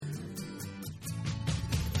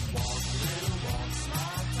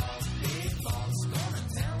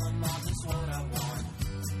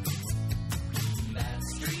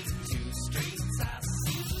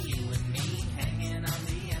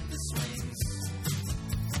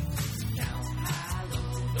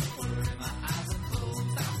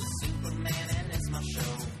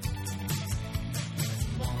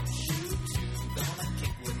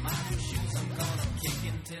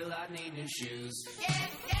new shoes. Yeah,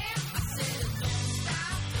 yeah. I said, don't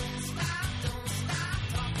stop, don't stop, don't stop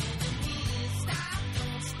talking to me. Stop,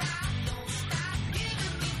 don't stop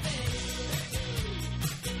giving me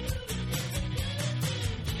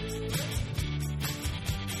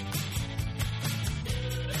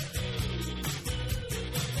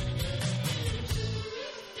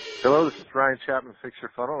Hello, this is Ryan Chapman, Fix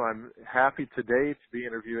Your Funnel. I'm happy today to be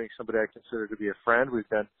interviewing somebody I consider to be a friend. We've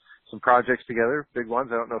done some projects together, big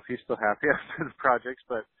ones. I don't know if he's still happy after the projects,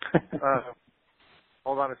 but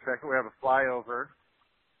hold on a second. We have a flyover.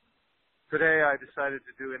 Today I decided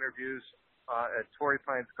to do interviews at Torrey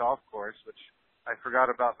Pines Golf Course, which I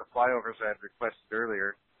forgot about the flyovers I had requested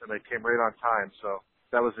earlier, and they came right on time, so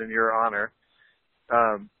that was in your honor.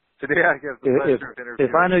 Today I get the pleasure of interviewing.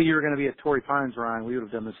 If I knew you were going to be at Torrey Pines, Ryan, we would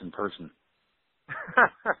have done this in person.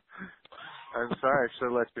 I'm sorry, I should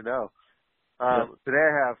have let you know. Today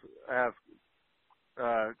I have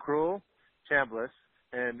Cruel Chambliss,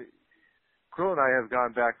 and Cruel and I have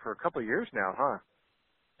gone back for a couple of years now, huh?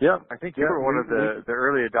 Yeah. I think you were one of the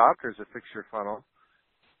early adopters of Fix Your Funnel.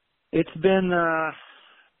 It's been,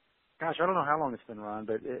 gosh, I don't know how long it's been, Ron,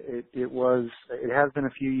 but it has been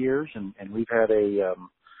a few years, and we've had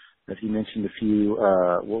as you mentioned, a few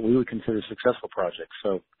what we would consider successful projects.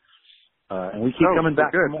 So, and we keep coming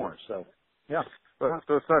back for more. So, yeah. So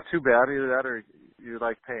it's not too bad, either that or you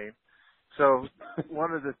like pain. So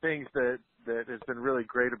one of the things that has been really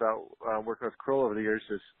great about working with Cruel over the years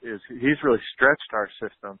is he's really stretched our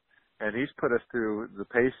system, and he's put us through the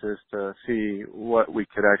paces to see what we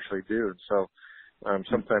could actually do. And so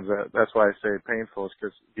sometimes that's why I say painful, is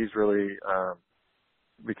because he's really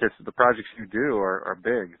because the projects you do are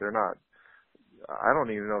big. They're not, I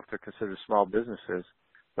don't even know if they're considered small businesses,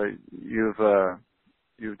 but you've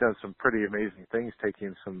done some pretty amazing things,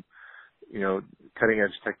 taking some, cutting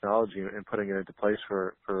edge technology and putting it into place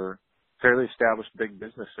for fairly established big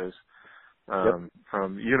businesses,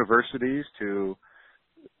 from universities to,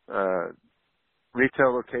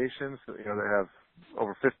 retail locations, that have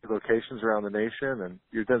over 50 locations around the nation, and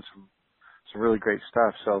you've done some really great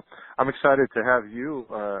stuff. So I'm excited to have you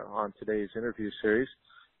on today's interview series.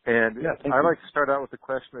 And I'd like to start out with the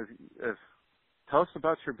question of tell us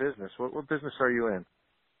about your business. What business are you in?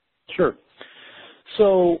 Sure.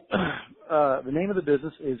 So the name of the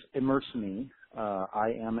business is Immerseme,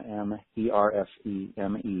 IMMERSEME.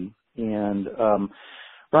 And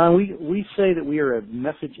Ron, we say that we are a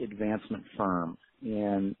message advancement firm,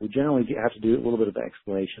 and we generally have to do a little bit of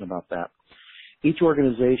explanation about that. Each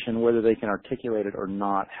organization, whether they can articulate it or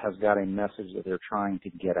not, has got a message that they're trying to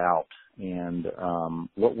get out. And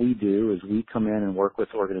what we do is we come in and work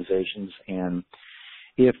with organizations, and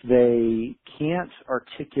if they can't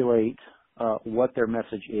articulate what their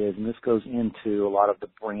message is, and this goes into a lot of the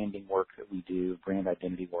branding work that we do, brand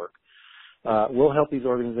identity work, we'll help these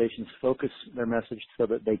organizations focus their message so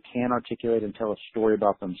that they can articulate and tell a story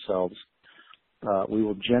about themselves. We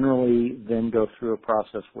will generally then go through a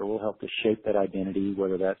process where we'll help to shape that identity,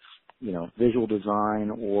 whether that's, visual design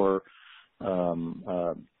or,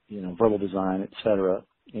 verbal design, et cetera,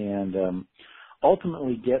 and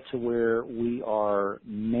ultimately get to where we are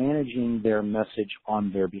managing their message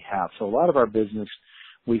on their behalf. So a lot of our business,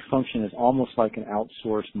 we function as almost like an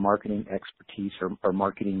outsourced marketing expertise or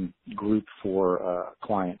marketing group for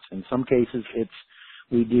clients. In some cases,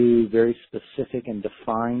 we do very specific and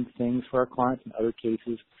defined things for our clients. In other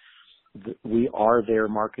cases, we are their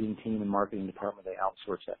marketing team and marketing department. They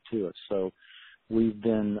outsource that to us. So we've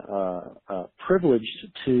been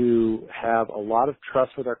privileged to have a lot of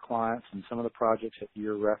trust with our clients, and some of the projects that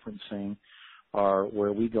you're referencing are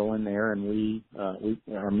where we go in there and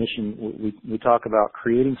our mission, we talk about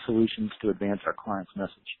creating solutions to advance our clients'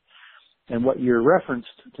 message. And what you're referenced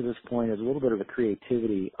to this point is a little bit of the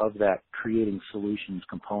creativity of that creating solutions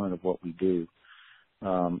component of what we do.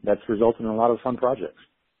 That's resulted in a lot of fun projects.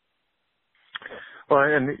 Well,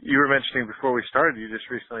 and you were mentioning before we started, you just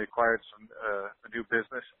recently acquired a new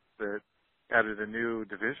business that added a new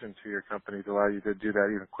division to your company to allow you to do that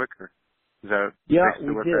even quicker. Is that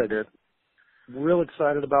basically what that did? Real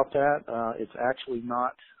excited about that. It's actually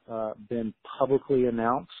not been publicly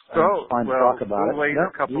announced. We'll wait a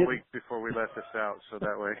couple of weeks before we let this out, so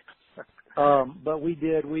that way. But we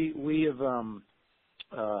did. We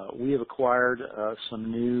have acquired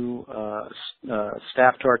some new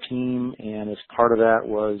staff to our team, and as part of that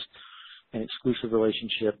was an exclusive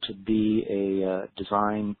relationship to be a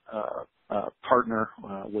design partner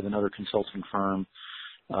with another consulting firm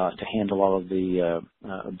to handle all of the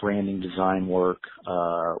branding design work.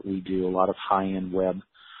 We do a lot of high-end web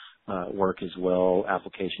work as well,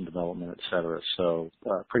 application development, et cetera. So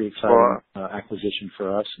pretty exciting acquisition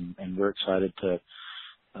for us, and we're excited to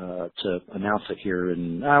announce it here.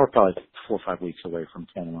 And we're probably 4 or 5 weeks away from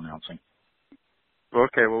final announcing.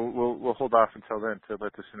 Okay, well, we'll hold off until then to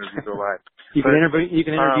let this interview go live. You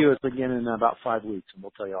can interview us again in about 5 weeks, and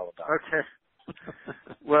we'll tell you all about it. Okay.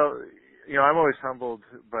 Well, I'm always humbled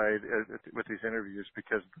by with these interviews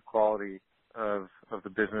because of the quality of the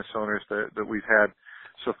business owners that we've had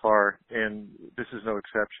so far, and this is no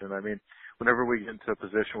exception. I mean, whenever we get into a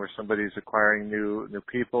position where somebody's acquiring new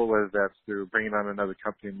people, whether that's through bringing on another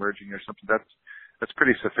company, merging or something, that's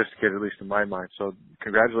pretty sophisticated, at least in my mind. So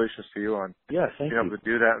congratulations to you on being able to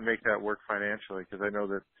do that and make that work financially, because I know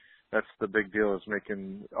that's the big deal, is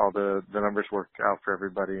making all the numbers work out for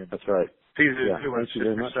everybody. And that's right. It's easy to do when it's just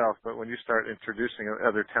yourself, but when you start introducing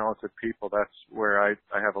other talented people, that's where I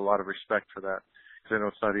have a lot of respect for that, because I know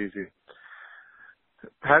it's not easy.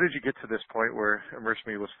 How did you get to this point where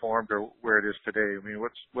ImmerseMe was formed, or where it is today? I mean,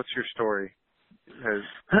 what's your story? Obviously,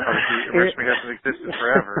 ImmerseMe hasn't existed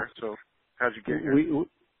forever, so how'd you get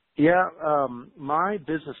here? My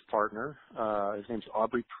business partner, his name's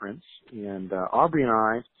Aubrey Prince, and Aubrey and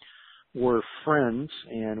I were friends,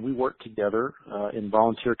 and we worked together in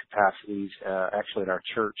volunteer capacities, actually at our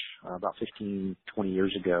church about 15, 20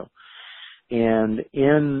 years ago. And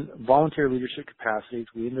in volunteer leadership capacities,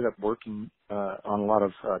 we ended up working on a lot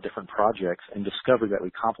of different projects and discovered that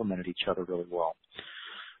we complemented each other really well.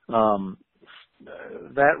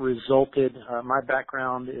 That resulted, my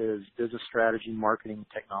background is business strategy, marketing,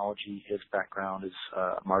 technology. His background is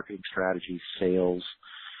marketing strategy, sales.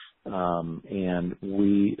 And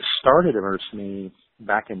we started ImmerseMe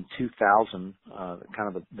back in 2000.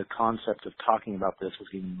 Kind of the concept of talking about this was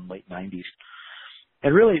in the late 90s.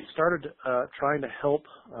 And really it started trying to help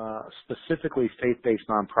specifically faith-based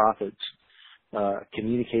nonprofits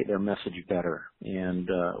communicate their message better. And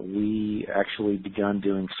we actually begun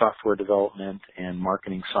doing software development and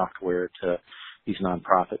marketing software to these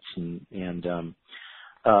nonprofits. And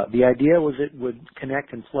the idea was it would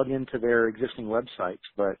connect and plug into their existing websites.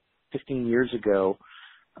 But 15 years ago,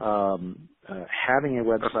 having a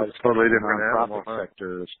website is totally different. In the nonprofit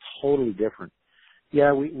sector is totally different.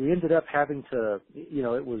 Yeah, we ended up having to,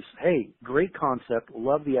 it was, hey, great concept,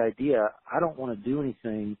 love the idea. I don't want to do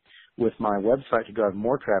anything with my website to drive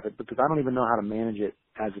more traffic because I don't even know how to manage it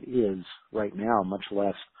as it is right now, much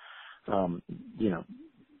less, So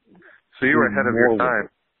you were ahead of your time.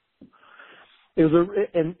 It was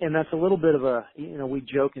and that's a little bit of a, we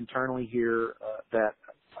joke internally here that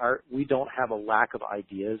we don't have a lack of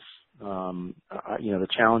ideas. The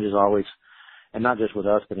challenge is always, and not just with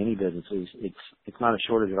us, but any businesses, it's not a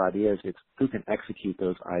shortage of ideas. It's who can execute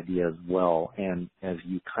those ideas well. And as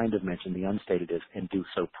you kind of mentioned, the unstated is, and do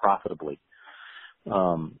so profitably.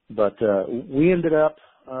 But we ended up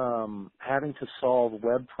having to solve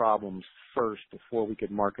web problems first before we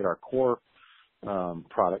could market our core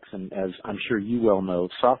products. And as I'm sure you well know,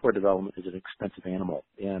 software development is an expensive animal.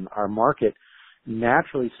 And our market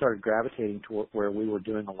naturally started gravitating to where we were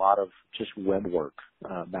doing a lot of just web work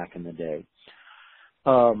back in the day.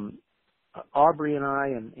 Aubrey and I,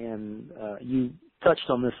 and you touched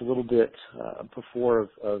on this a little bit before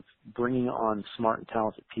of bringing on smart and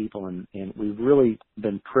talented people, and we've really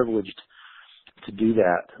been privileged to do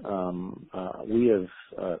that. We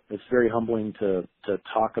have. It's very humbling to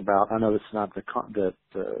talk about. I know it's not the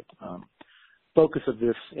focus of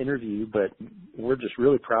this interview, but we're just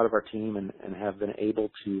really proud of our team and have been able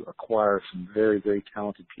to acquire some very, very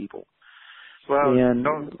talented people. Well,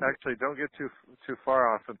 don't get too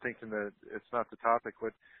far off and thinking that it's not the topic.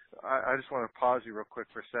 But I just want to pause you real quick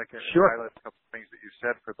for a second Sure. and highlight a couple of things that you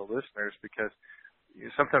said for the listeners, because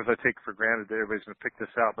sometimes I take for granted that everybody's going to pick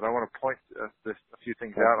this out, but I want to point a few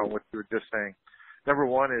things out on what you were just saying. Number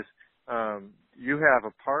one is you have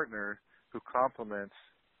a partner who complements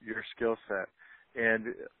your skill set.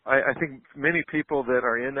 And I think many people that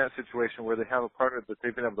are in that situation where they have a partner that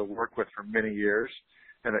they've been able to work with for many years,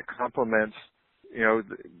 and it complements,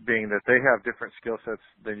 being that they have different skill sets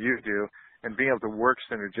than you do, and being able to work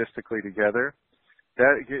synergistically together,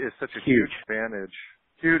 that is such a huge advantage.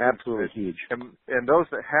 Huge. Absolutely huge. And those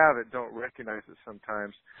that have it don't recognize it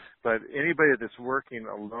sometimes, but anybody that's working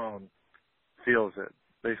alone feels it.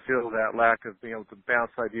 They feel that lack of being able to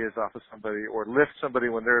bounce ideas off of somebody or lift somebody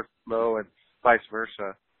when they're low, and vice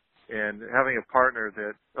versa. And having a partner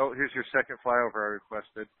that, here's your second flyover I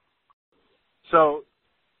requested. So,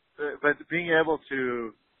 but being able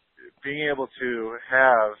to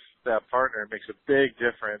have that partner makes a big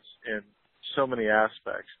difference in so many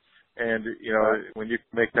aspects. And, when you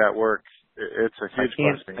make that work, it's a huge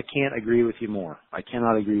blessing. I can't agree with you more. I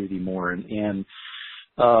cannot agree with you more. And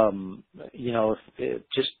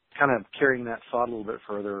just kind of carrying that thought a little bit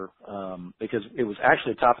further, because it was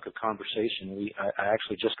actually a topic of conversation. I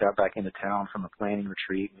actually just got back into town from a planning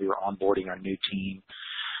retreat. We were onboarding our new team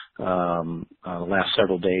the last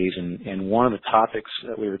several days, and one of the topics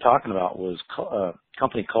that we were talking about was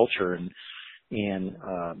company culture and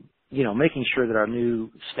making sure that our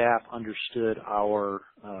new staff understood our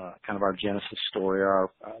kind of our genesis story,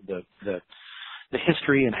 the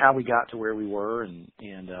history and how we got to where we were,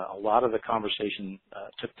 and a lot of the conversation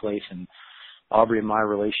took place in Aubrey and my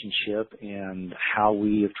relationship and how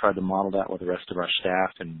we have tried to model that with the rest of our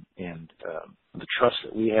staff and the trust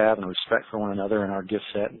that we have and respect for one another and our gift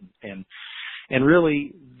set and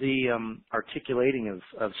really the articulating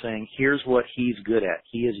of saying, here's what he's good at.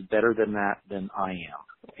 He is better than that than I am.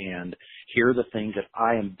 And here are the things that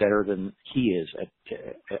I am better than he is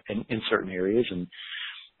in certain areas. And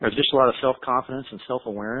there's just a lot of self-confidence and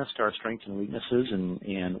self-awareness to our strengths and weaknesses,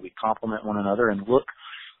 and we complement one another and look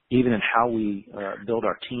even in how we build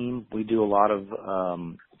our team. We do a lot of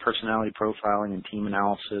personality profiling and team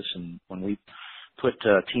analysis, and when we put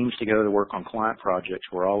teams together to work on client projects,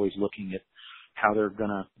 we're always looking at how they're going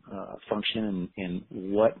to function and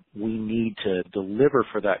what we need to deliver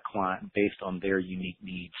for that client based on their unique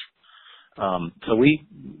needs.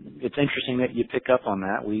 It's interesting that you pick up on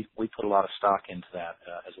that. We put a lot of stock into that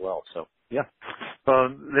as well. So, yeah. Well,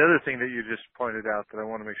 the other thing that you just pointed out that I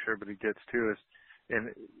want to make sure everybody gets to is, and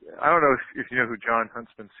I don't know if you know who John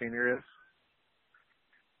Huntsman Sr. is.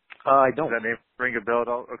 I don't. Does that name ring a bell at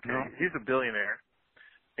all? Okay. No. He's a billionaire.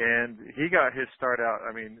 And he got his start out,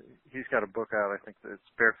 he's got a book out, I think it's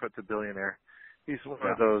Barefoot to Billionaire. He's one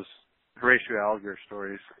of those Horatio Alger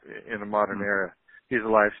stories in the modern era. He's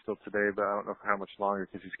alive still today, but I don't know for how much longer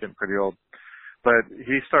because he's getting pretty old. But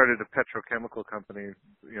he started a petrochemical company,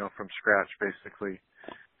 from scratch basically.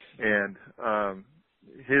 And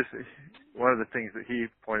one of the things that he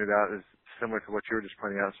pointed out is similar to what you were just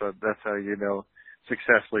pointing out. So that's how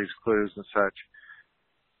success leaves clues and such.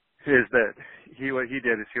 Is that what he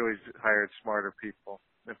did is he always hired smarter people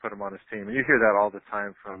and put them on his team. And you hear that all the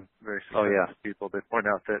time from very successful people. They point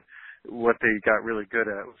out that what they got really good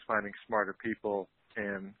at was finding smarter people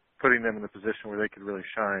and putting them in a position where they could really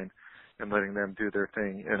shine and letting them do their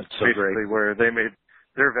thing. And that's so basically great. Where they made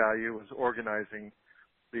their value was organizing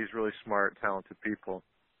these really smart, talented people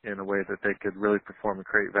in a way that they could really perform and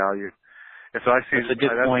create value. And so I see that's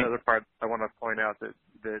another part I want to point out that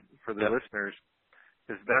for the listeners,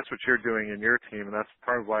 is that's what you're doing in your team, and that's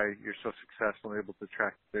part of why you're so successful and able to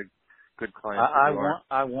attract good clients.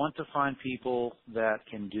 I want to find people that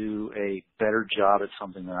can do a better job at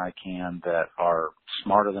something than I can, that are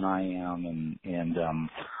smarter than I am, and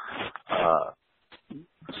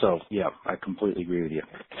so yeah, I completely agree with you.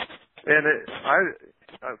 And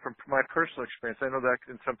from my personal experience, I know that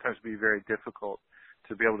can sometimes be very difficult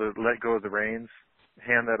to be able to let go of the reins,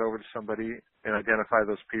 hand that over to somebody, and identify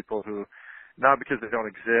those people who, not because they don't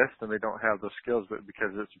exist and they don't have those skills, but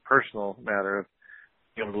because it's a personal matter of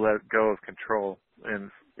being able to let go of control.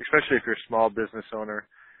 And especially if you're a small business owner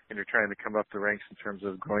and you're trying to come up the ranks in terms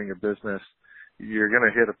of growing your business, you're going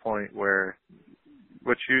to hit a point where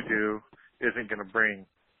what you do isn't going to bring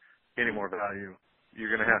any more value.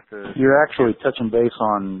 You're going to have to... You're actually touching base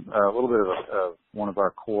on a little bit of one of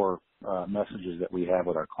our core messages that we have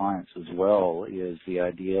with our clients as well, is the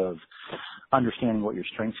idea of understanding what your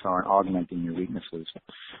strengths are and augmenting your weaknesses.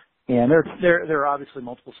 And there are obviously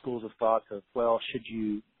multiple schools of thought of, well, should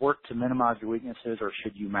you work to minimize your weaknesses or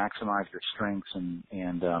should you maximize your strengths? And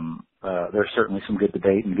there's certainly some good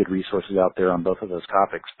debate and good resources out there on both of those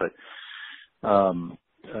topics. But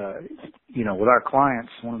with our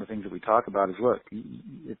clients, one of the things that we talk about is, look,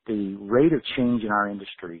 at the rate of change in our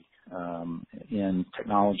industry, in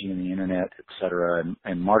technology and the internet, et cetera,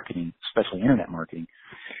 and marketing, especially internet marketing,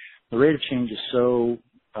 the rate of change is so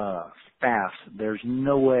fast. There's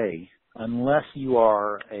no way, unless you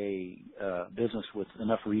are a business with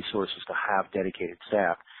enough resources to have dedicated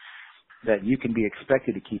staff, that you can be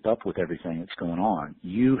expected to keep up with everything that's going on.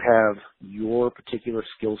 You have your particular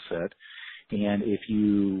skill set, and if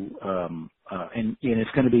you and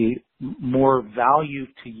it's going to be more value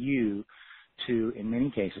to you to, in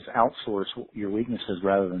many cases, outsource your weaknesses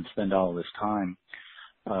rather than spend all of this time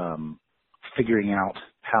figuring out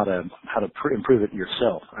how to improve it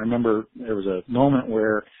yourself. I remember there was a moment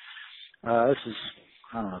where this is,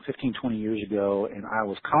 15, 20 years ago, and I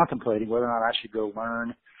was contemplating whether or not I should go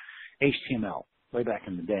learn HTML way back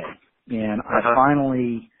in the day. And I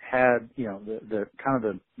finally had, the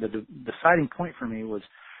deciding point for me was,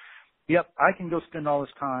 yep, I can go spend all this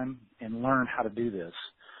time and learn how to do this,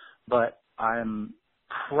 but I'm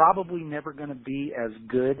probably never going to be as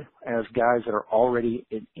good as guys that are already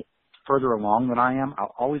further along than I am.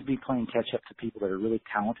 I'll always be playing catch up to people that are really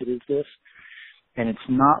talented at this. And it's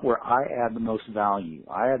not where I add the most value.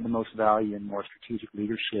 I add the most value in more strategic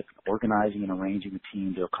leadership, organizing and arranging a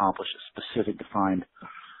team to accomplish a specific defined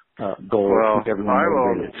goal, keep everyone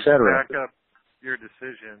motivated, et cetera. Back up your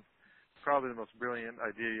decision. Probably the most brilliant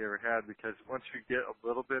idea you ever had, because once you get a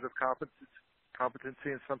little bit of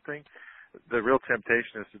competency in something, the real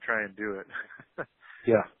temptation is to try and do it.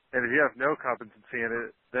 Yeah. And if you have no competency in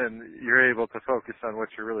it, then you're able to focus on what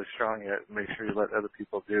you're really strong at and make sure you let other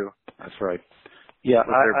people do. That's right. Yeah,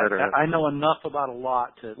 I I know enough about a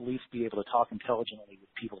lot to at least be able to talk intelligently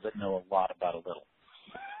with people that know a lot about a little.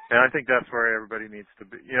 And I think that's where everybody needs to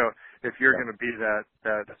be. You know, if you're going to be that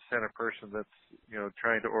center person that's, you know,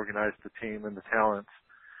 trying to organize the team and the talents,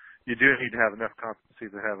 you do need to have enough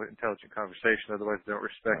competency to have an intelligent conversation. Otherwise, they don't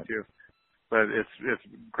respect you. But it's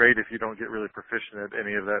great if you don't get really proficient at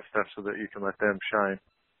any of that stuff so that you can let them shine.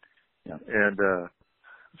 Yeah. And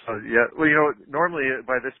so, yeah, well, you know, normally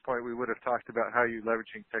by this point we would have talked about how you're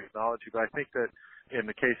leveraging technology, but I think that in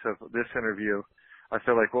the case of this interview, I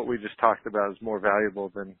feel like what we just talked about is more valuable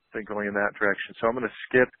than going in that direction. So I'm going to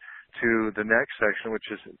skip to the next section, which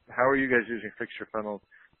is how are you guys using Fix Your Funnel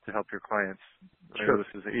to help your clients? I know this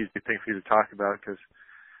is an easy thing for you to talk about because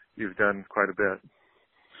you've done quite a bit.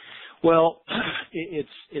 Well,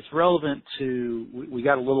 it's relevant to, we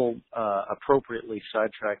got a little appropriately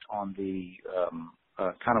sidetracked on the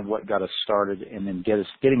kind of what got us started and then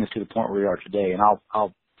getting us to the point where we are today. And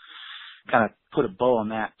I'll kind of put a bow on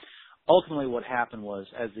that. Ultimately, what happened was,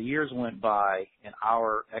 as the years went by and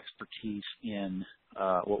our expertise in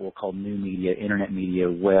what we'll call new media, internet media,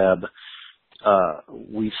 web,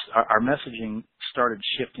 our messaging started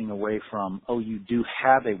shifting away from, oh, you do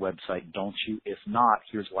have a website, don't you? If not,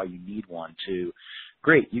 here's why you need one, to,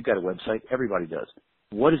 great, you've got a website, everybody does.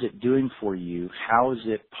 What is it doing for you? How is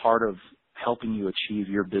it part of helping you achieve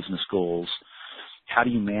your business goals? How do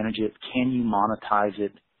you manage it? Can you monetize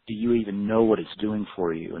it? Do you even know what it's doing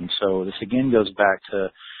for you? And so this again goes back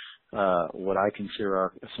to what I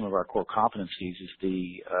consider some of our core competencies is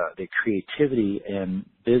the creativity and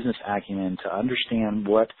business acumen to understand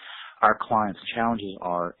what our clients' challenges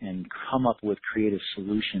are and come up with creative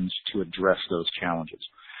solutions to address those challenges.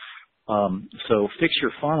 So Fix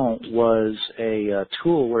Your Funnel was a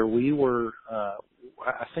tool where we were,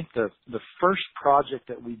 I think the first project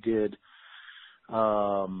that we did,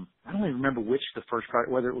 I don't even remember which the first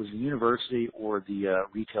project, whether it was the university or the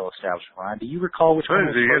retail establishment. Ryan, do you recall which one? It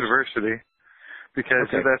was the university, because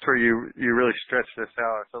that's where you really stretch this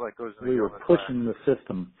out. I feel like those. We were pushing the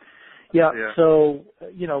system. Yeah. So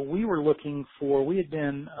you know, we were looking for. We had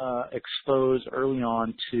been exposed early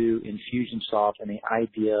on to Infusionsoft and the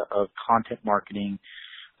idea of content marketing,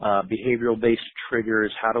 behavioral-based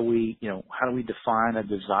triggers. How do we define a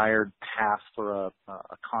desired path for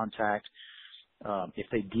a contact? If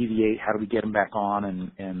they deviate, how do we get them back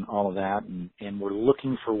on and all of that? And we're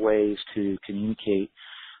looking for ways to communicate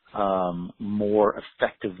more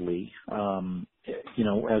effectively. You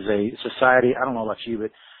know, as a society, I don't know about you,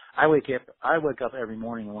 but I wake up every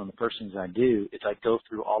morning, and one of the first things I do is I go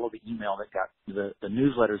through all of the email that got the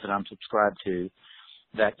newsletters that I'm subscribed to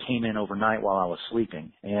that came in overnight while I was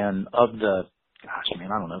sleeping. And of the,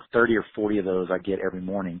 I don't know, 30 or 40 of those I get every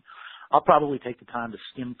morning, I'll probably take the time to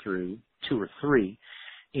skim through 2 or 3.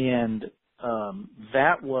 And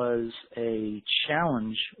that was a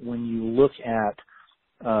challenge when you look at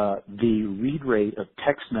the read rate of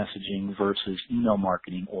text messaging versus email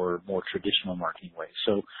marketing or more traditional marketing ways.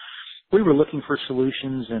 So we were looking for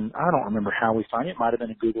solutions, and I don't remember how we found it. It might have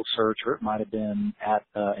been a Google search, or it might have been at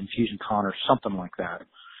InfusionCon or something like that,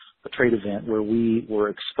 a trade event where we were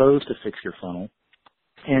exposed to Fix Your Funnel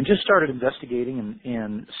and just started investigating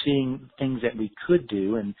and seeing things that we could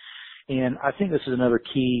do. And I think this is another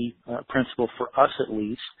key principle for us, at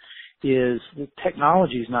least, is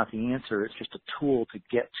technology is not the answer. It's just a tool to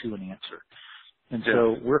get to an answer. And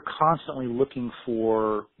so we're constantly looking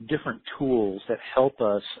for different tools that help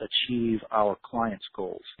us achieve our clients'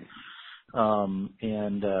 goals.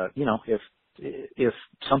 You know, if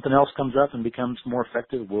something else comes up and becomes more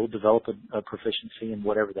effective, we'll develop a proficiency in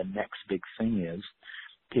whatever the next big thing is,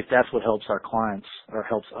 if that's what helps our clients or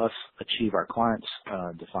helps us achieve our clients'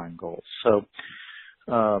 defined goals. So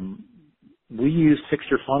we use Fix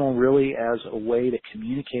Your Funnel really as a way to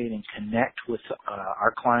communicate and connect with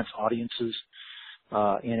our clients' audiences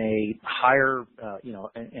in a higher,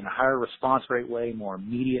 in a higher response rate way, more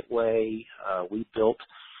immediate way. We built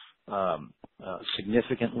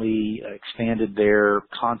significantly expanded their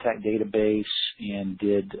contact database and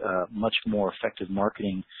did much more effective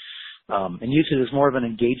marketing and used it as more of an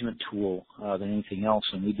engagement tool than anything else.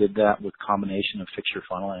 And we did that with a combination of Fix Your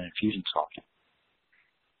Funnel and Infusionsoft.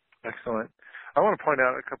 Excellent. I want to point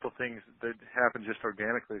out a couple of things that happened just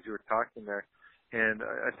organically as you were talking there. And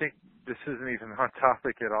I think this isn't even on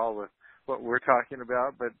topic at all with what we're talking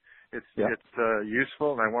about, but it's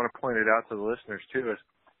useful, and I want to point it out to the listeners too, is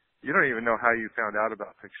you don't even know how you found out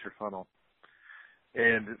about Fix Your Funnel.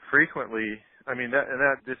 And frequently, I mean,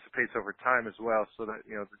 that dissipates over time as well, so that,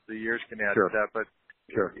 you know, the years can add to that. But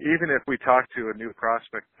even if we talk to a new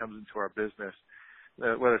prospect that comes into our business,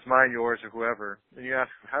 whether it's mine, yours, or whoever, and you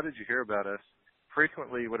ask, how did you hear about us?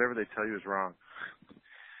 Frequently, whatever they tell you is wrong.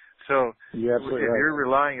 So if you're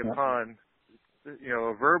relying upon, you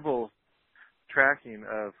know, a verbal tracking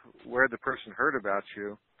of where the person heard about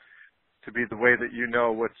you to be the way that you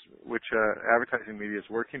know which advertising media is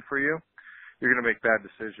working for you, you're going to make bad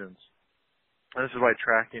decisions. And this is why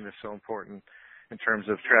tracking is so important in terms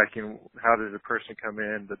of tracking how did a person come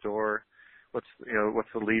in the door, what's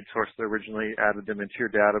the lead source that originally added them into your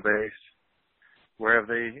database, where have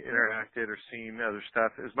they interacted or seen other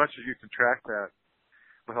stuff. As much as you can track that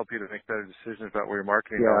will help you to make better decisions about where your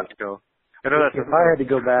marketing dollars go. I know that's if I had to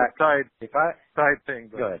go back, side thing.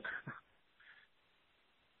 But. Go ahead.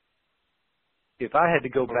 If I had to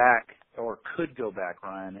go back or could go back,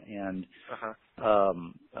 Ryan, and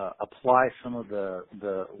apply some of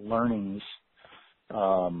the learnings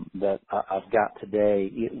that I've got today,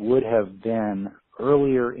 it would have been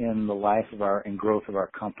earlier in the life of and growth of our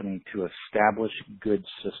company to establish good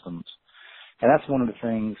systems. And that's one of the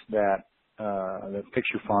things that Fix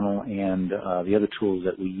Your Funnel and the other tools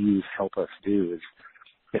that we use help us do, is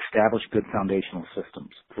establish good foundational systems.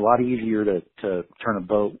 It's a lot easier to turn a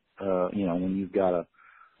boat, when you've got a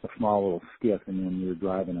small little skiff and then you're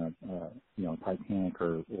driving a Titanic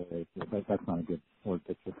or that's not a good word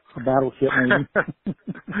picture. A battleship maybe.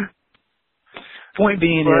 Point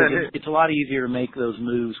being is it's a lot easier to make those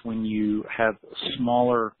moves when you have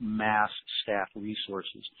smaller mass staff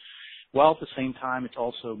resources. While at the same time, it's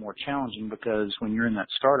also more challenging because when you're in that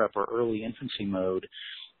startup or early infancy mode,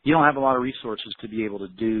 you don't have a lot of resources to be able to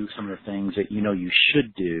do some of the things that you know you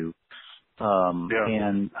should do.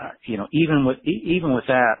 And even with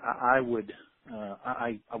that, I would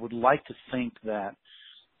like to think that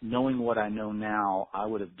knowing what I know now, I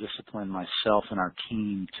would have disciplined myself and our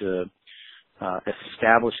team to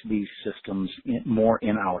establish these systems more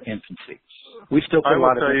in our infancy. We still put a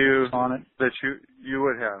lot of emphasis on it. That you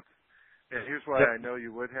would have. And here's why I know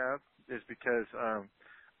you would have, is because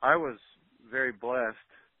I was very blessed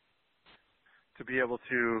to be able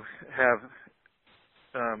to have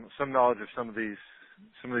some knowledge of some of these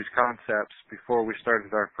concepts before we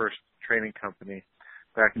started our first training company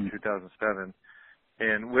back in 2007.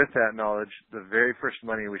 And with that knowledge, the very first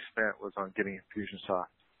money we spent was on getting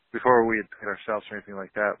Infusionsoft. Before we had paid ourselves or anything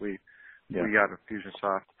like that, we got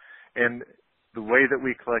Infusionsoft. And the way that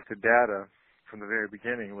we collected data from the very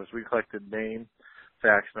beginning was we collected name,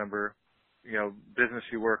 fax number, business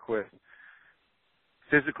you work with,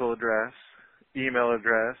 physical address, email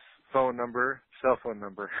address, phone number, cell phone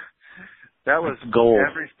number. That was gold.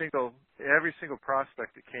 Every single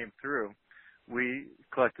prospect that came through, we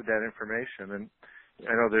collected that information. And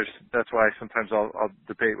I know that's why sometimes I'll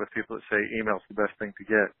debate with people that say email's the best thing to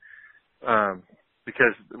get.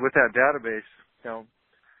 Because with that database,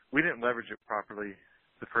 we didn't leverage it properly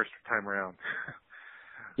the first time around.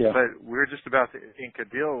 But we're just about to ink a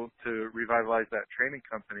deal to revitalize that training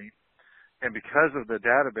company. And because of the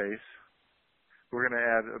database, we're going to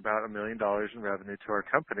add about $1 million in revenue to our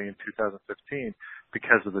company in 2015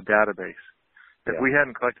 because of the database. If we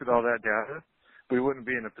hadn't collected all that data, we wouldn't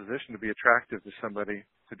be in a position to be attractive to somebody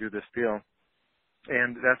to do this deal.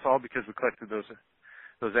 And that's all because we collected those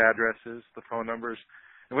addresses, the phone numbers.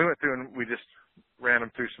 And we went through and we just ran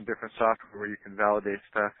them through some different software where you can validate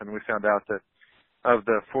stuff. And we found out that of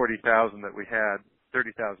the 40,000 that we had,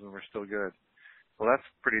 30,000 were still good. Well, that's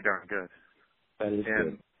pretty darn good. That is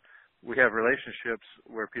and good. We have relationships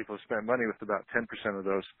where people spend money with about 10% of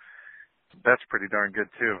those. That's pretty darn good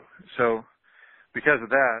too. So because of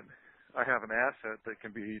that, I have an asset that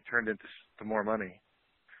can be turned into more money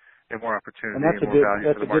and more opportunity and more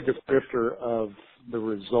value for the market. That's a good descriptor of the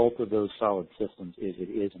result of those solid systems. It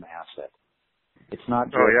is an asset. It's not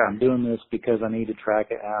just I'm doing this because I need to track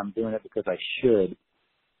it. I'm doing it because I should.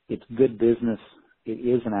 It's good business. It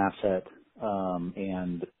is an asset.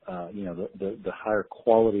 The higher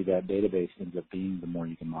quality that database ends up being, the more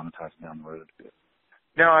you can monetize down the road.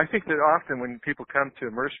 Now, I think that often when people come to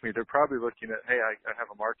immerse me, they're probably looking at, hey, I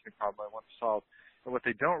have a marketing problem I want to solve. And what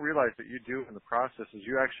they don't realize that you do in the process is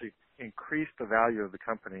you actually increase the value of the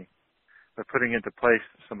company by putting into place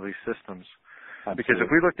some of these systems. Absolutely. Because if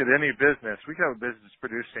we looked at any business, we could have a business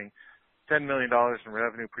producing $10 million in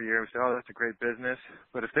revenue per year. We say, oh, that's a great business.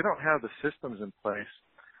 But if they don't have the systems in place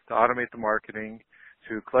to automate the marketing,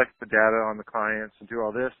 to collect the data on the clients and do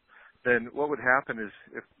all this, then what would happen is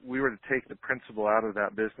if we were to take the principal out of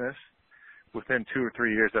that business, within 2 or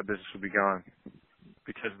 3 years that business would be gone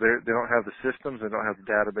because they don't have the systems, they don't have the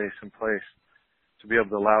database in place to be able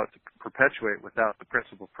to allow it to perpetuate without the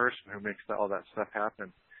principal person who makes all that stuff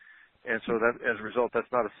happen. And so that, as a result,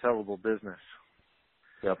 that's not a sellable business.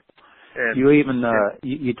 Yep. And you even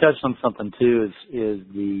you touched on something too is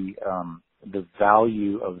the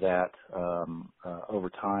value of that over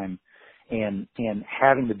time. And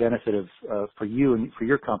having the benefit of for you and for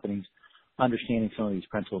your companies understanding some of these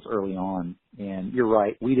principles early on. And you're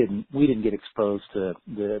right, we didn't get exposed to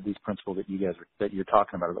these principles that you're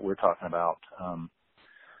talking about or that we're talking about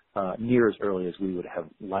near as early as we would have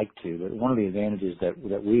liked to. But one of the advantages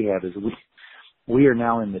that we have is we are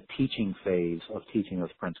now in the teaching phase of teaching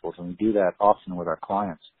those principles, and we do that often with our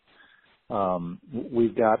clients.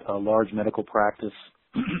 We've got a large medical practice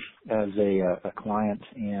as a client,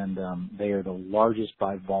 and they are the largest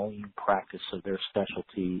by volume practice of their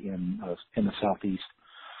specialty in the Southeast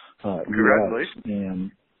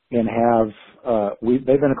Congratulations. and have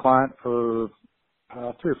they've been a client for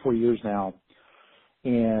 3 or 4 years now,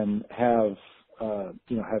 and have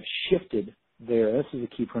shifted there. This is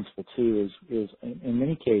a key principle too. Is in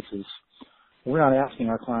many cases we're not asking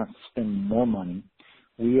our clients to spend more money.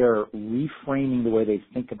 We are reframing the way they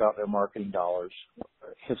think about their marketing dollars.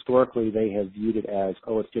 Historically, they have viewed it as,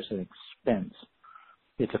 oh, it's just an expense.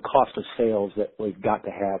 It's a cost of sales that we've got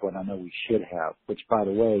to have when I know we should have, which, by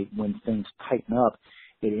the way, when things tighten up,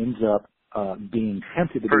 it ends up being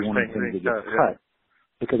tempted to be one of the things that gets cut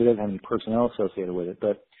because it doesn't have any personnel associated with it.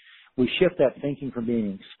 But we shift that thinking from being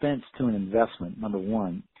an expense to an investment, number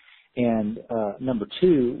one. And number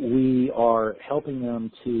two, we are helping them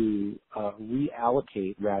to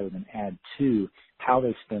reallocate rather than add to how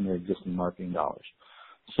they spend their existing marketing dollars.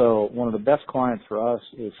 So one of the best clients for us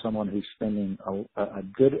is someone who's spending a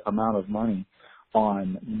good amount of money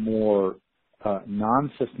on more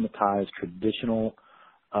non-systematized traditional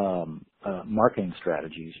marketing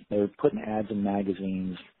strategies. They're putting ads in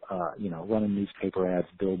magazines, running newspaper ads,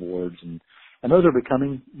 billboards, and those are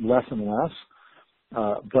becoming less and less.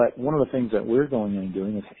 But one of the things that we're going in and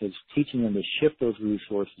doing is teaching them to shift those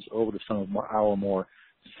resources over to some of our more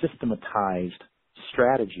systematized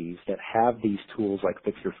strategies that have these tools like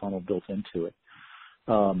Fix Your Funnel built into it.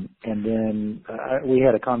 And then we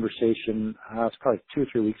had a conversation, it's probably 2 or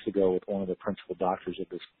 3 weeks ago, with one of the principal doctors at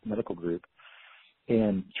this medical group,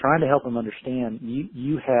 and trying to help them understand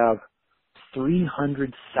you have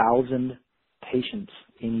 300,000 patients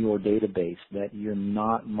in your database that you're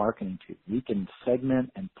not marketing to. We can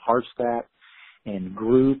segment and parse that and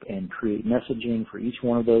group and create messaging for each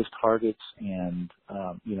one of those targets, and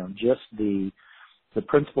just the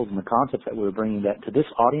principles and the concepts that we're bringing that to this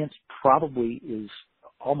audience probably is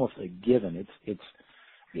almost a given.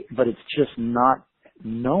 But it's just not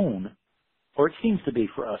known, or it seems to be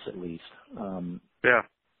for us at least.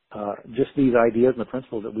 Just these ideas and the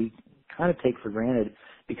principles that we kind of take for granted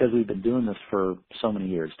because we've been doing this for so many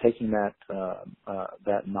years. Taking that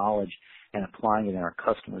knowledge and applying it in our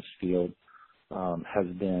customers' field has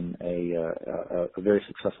been a very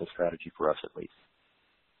successful strategy for us at least.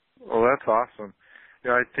 Well, that's awesome.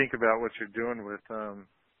 I think about what you're doing with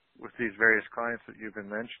these various clients that you've been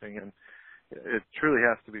mentioning, and it truly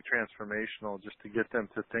has to be transformational just to get them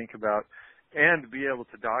to think about and be able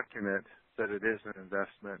to document that it is an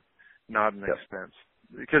investment, not an expense.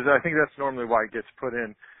 Because I think that's normally why it gets put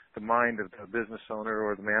in the mind of the business owner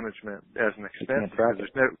or the management as an expense, because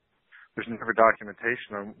there's never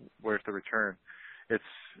documentation on where's the return.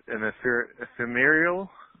 It's an ephemeral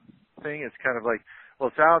thing. It's kind of like, well,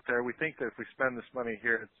 it's out there. We think that if we spend this money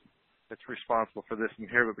here, it's responsible for this and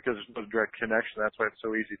here, but because there's no direct connection, that's why it's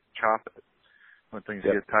so easy to chop it when things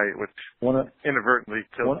get tight, which inadvertently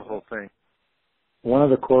kills the whole thing. One of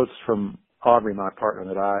the quotes from Aubrey, my partner,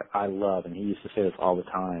 that I love, and he used to say this all the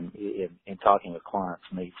time in talking with clients,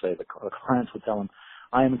 and they'd say the clients would tell him,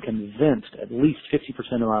 I am convinced at least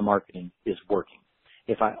 50% of my marketing is working.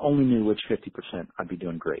 If I only knew which 50%, I'd be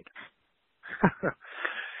doing great.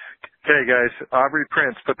 Okay, guys, Aubrey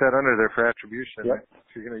Prince, put that under there for attribution. Yep.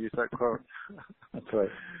 If you're going to use that quote. That's right.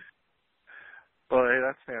 Well, hey,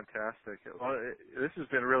 that's fantastic. Well, this has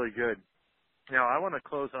been really good. Now, I want to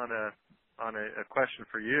close on on a question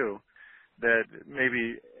for you that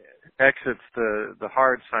maybe exits the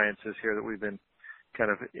hard sciences here that we've been kind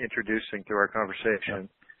of introducing through our conversation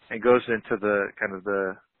and goes into the kind of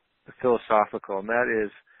the philosophical, and that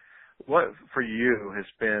is, what for you has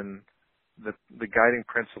been the guiding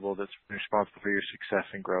principle that's been responsible for your success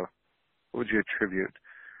and growth? What would you attribute,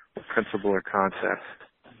 the principle or concept?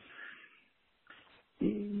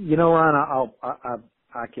 You know, Ron,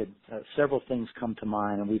 I could several things come to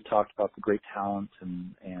mind, and we've talked about the great talent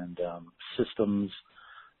and systems,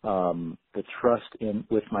 the trust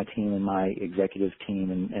with my team and my executive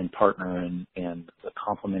team and partner, and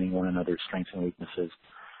complementing one another's strengths and weaknesses,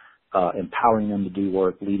 empowering them to do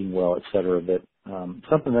work, leading well, et cetera. But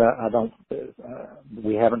something that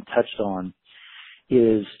we haven't touched on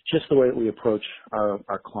is just the way that we approach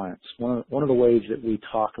our clients. One of the ways that we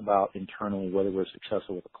talk about internally whether we're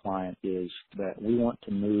successful with a client is that we want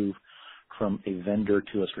to move from a vendor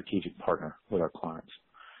to a strategic partner with our clients.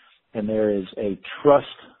 And there is a trust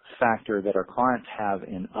factor that our clients have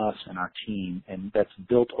in us and our team, and that's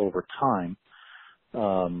built over time.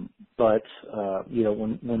 But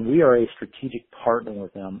when we are a strategic partner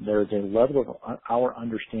with them, there is a level of our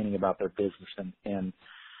understanding about their business, and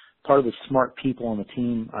part of the smart people on the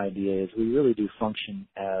team idea is we really do function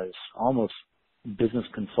as almost business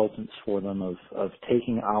consultants for them of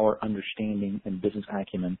taking our understanding and business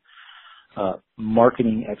acumen,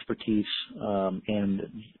 marketing expertise,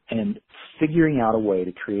 and figuring out a way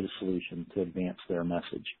to create a solution to advance their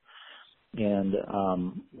message. And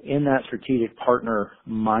in that strategic partner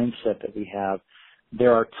mindset that we have,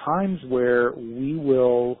 there are times where we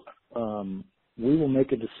will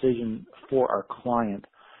make a decision for our client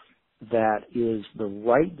that is the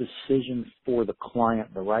right decision for the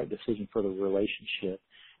client, the right decision for the relationship,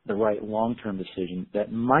 the right long-term decision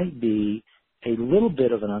that might be a little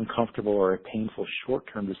bit of an uncomfortable or a painful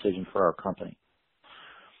short-term decision for our company.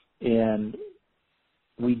 And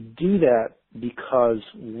we do that because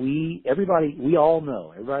we all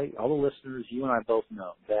know, all the listeners, you and I both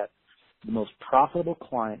know that the most profitable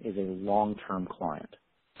client is a long-term client.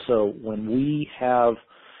 So when we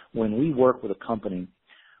work with a company,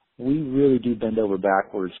 we really do bend over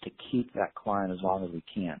backwards to keep that client as long as we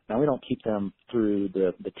can. Now, we don't keep them through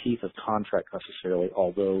the teeth of contract necessarily,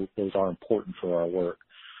 although those are important for our work.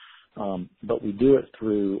 But we do it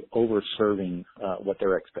through over-serving what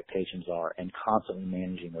their expectations are and constantly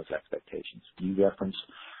managing those expectations. You referenced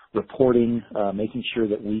reporting, making sure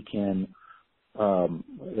that we can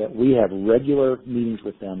that we have regular meetings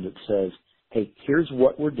with them that says, hey, here's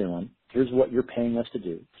what we're doing. Here's what you're paying us to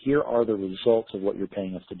do. Here are the results of what you're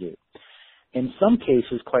paying us to do. In some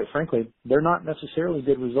cases, quite frankly, they're not necessarily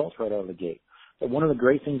good results right out of the gate. But one of the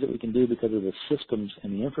great things that we can do because of the systems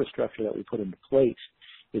and the infrastructure that we put into place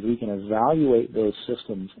is we can evaluate those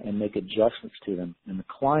systems and make adjustments to them. And the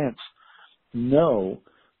clients know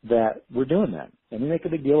that we're doing that. And we make a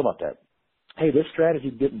big deal about that. Hey, this strategy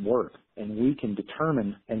didn't work. And we can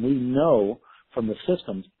determine, and we know from the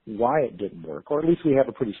systems why it didn't work, or at least we have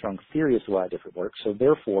a pretty strong theory as to why it didn't work. So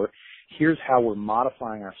therefore, here's how we're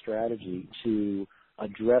modifying our strategy to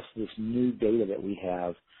address this new data that we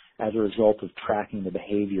have as a result of tracking the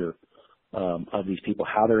behavior of these people,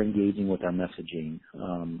 how they're engaging with our messaging.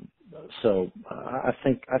 So I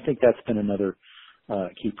think that's been another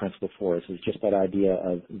key principle for us, is just that idea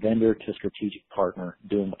of vendor to strategic partner,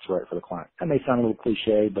 doing what's right for the client. That may sound a little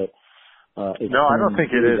cliche, but it's no, I don't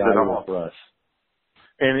think it is at all for us.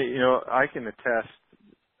 And, I can attest,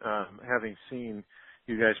 having seen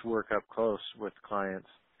you guys work up close with clients,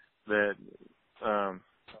 that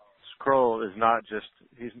Scroll is not just,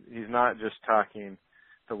 he's not just talking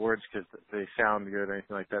the words because they sound good or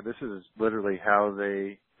anything like that. This is literally how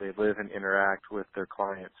they live and interact with their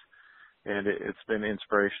clients. And it's been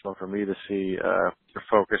inspirational for me to see your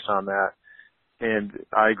focus on that. And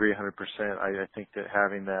I agree 100%. I think that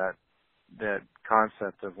having that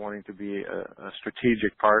concept of wanting to be a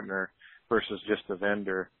strategic partner versus just a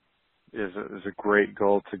vendor is a great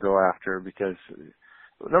goal to go after, because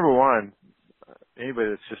number one,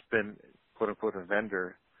 anybody that's just been quote unquote a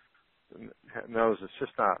vendor knows it's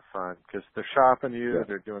just not fun, because they're shopping you,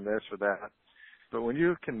 they're doing this or that. But when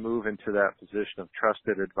you can move into that position of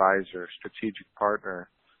trusted advisor, strategic partner,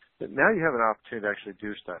 now you have an opportunity to actually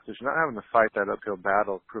do stuff. Because you're not having to fight that uphill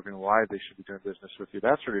battle of proving why they should be doing business with you.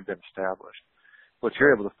 That's already been established. What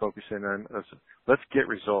you're able to focus in on is, let's get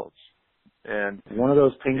results. And one of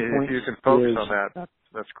those pain points, if you can focus on that,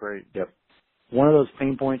 that's great. Yep. One of those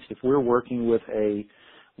pain points, if we're working with a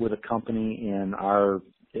company in our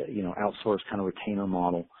outsourced kind of retainer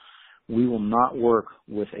model, we will not work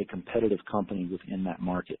with a competitive company within that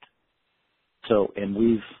market. So, and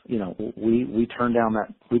we turn down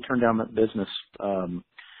that business,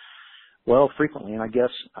 frequently. And I guess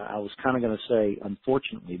I was kind of going to say,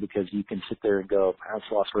 unfortunately, because you can sit there and go,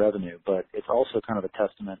 "That's lost revenue," but it's also kind of a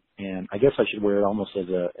testament. And I guess I should wear it almost as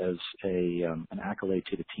an accolade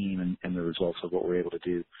to the team and the results of what we're able to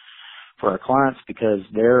do for our clients, because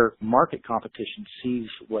their market competition sees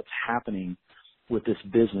what's happening with this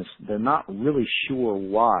business. They're not really sure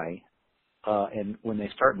why. And when they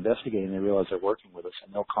start investigating, they realize they're working with us,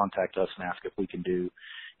 and they'll contact us and ask if we can do,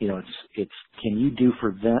 can you do for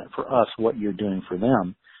us what you're doing for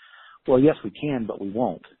them? Well, yes, we can, but we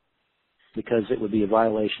won't, because it would be a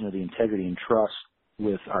violation of the integrity and trust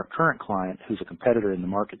with our current client, who's a competitor in the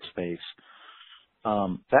market space.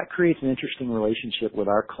 That creates an interesting relationship with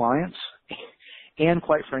our clients and,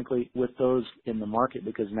 quite frankly, with those in the market,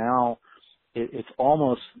 because now it's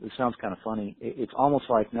almost, it sounds kind of funny, it's almost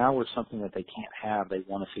like now we're something that they can't have. They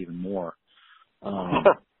want us even more.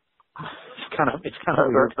 It's kind of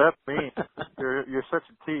weird. That's me. You're such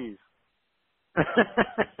a tease.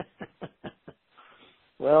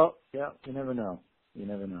 Well, yeah, you never know.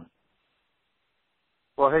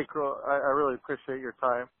 Well, hey, Crow, I really appreciate your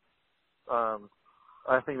time.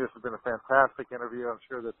 I think this has been a fantastic interview. I'm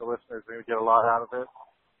sure that the listeners are going to get a lot out of it.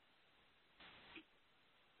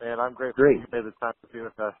 And I'm grateful that you made the time to be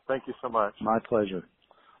with us. Thank you so much. My pleasure.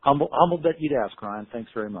 Humbled that you'd ask, Ryan. Thanks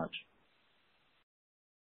very much.